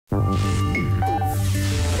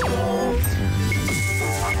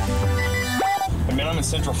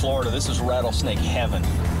Central Florida. This is rattlesnake heaven.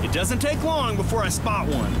 It doesn't take long before I spot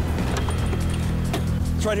one.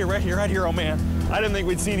 It's right here, oh man. I didn't think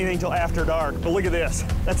we'd see anything till after dark, but look at this.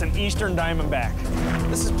 That's an eastern diamondback.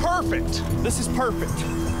 This is perfect. This is perfect.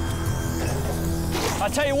 I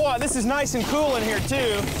tell you what, this is nice and cool in here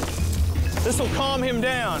too. This will calm him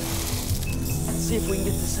down. Let's see if we can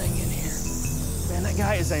get this thing in here. Man, that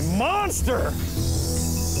guy is a monster.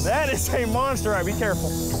 That is a monster. All right, be careful.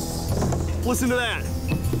 Listen to that.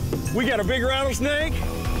 We got a big rattlesnake,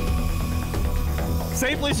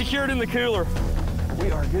 safely secured in the cooler.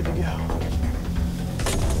 We are good to go.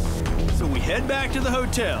 So we head back to the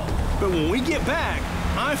hotel, but when we get back,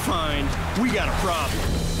 I find we got a problem,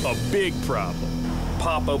 a big problem.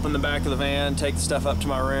 Pop open the back of the van, take the stuff up to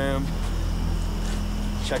my room.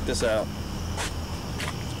 Check this out.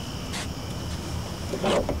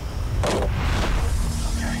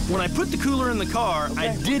 When I put the cooler in the car,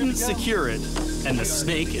 I didn't secure it, and the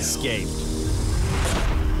snake escaped.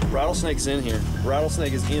 Rattlesnake's in here.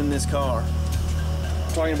 Rattlesnake is in this car.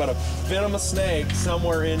 I'm talking about a venomous snake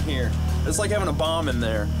somewhere in here. It's like having a bomb in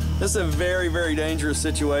there. This is a very, very dangerous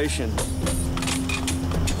situation.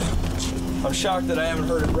 I'm shocked that I haven't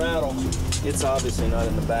heard it rattle. It's obviously not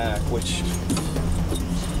in the back, which,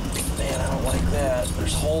 man, I don't like that.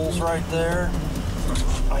 There's holes right there.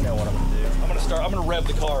 I know what I'm gonna do. I'm gonna rev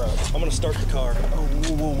the car up. I'm gonna start the car. Oh,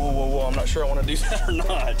 whoa. I'm not sure I wanna do that or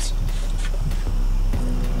not.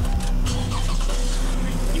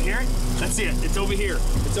 You hear it? That's it. It's over here.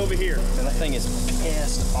 It's over here. And that thing is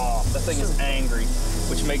pissed off. That thing is angry,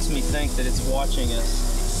 which makes me think that it's watching us.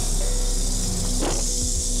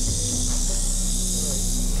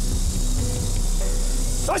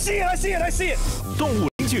 I see it! 动物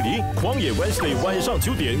零距离，狂野 Wednesday 晚上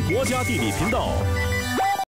9点，国家地理频道。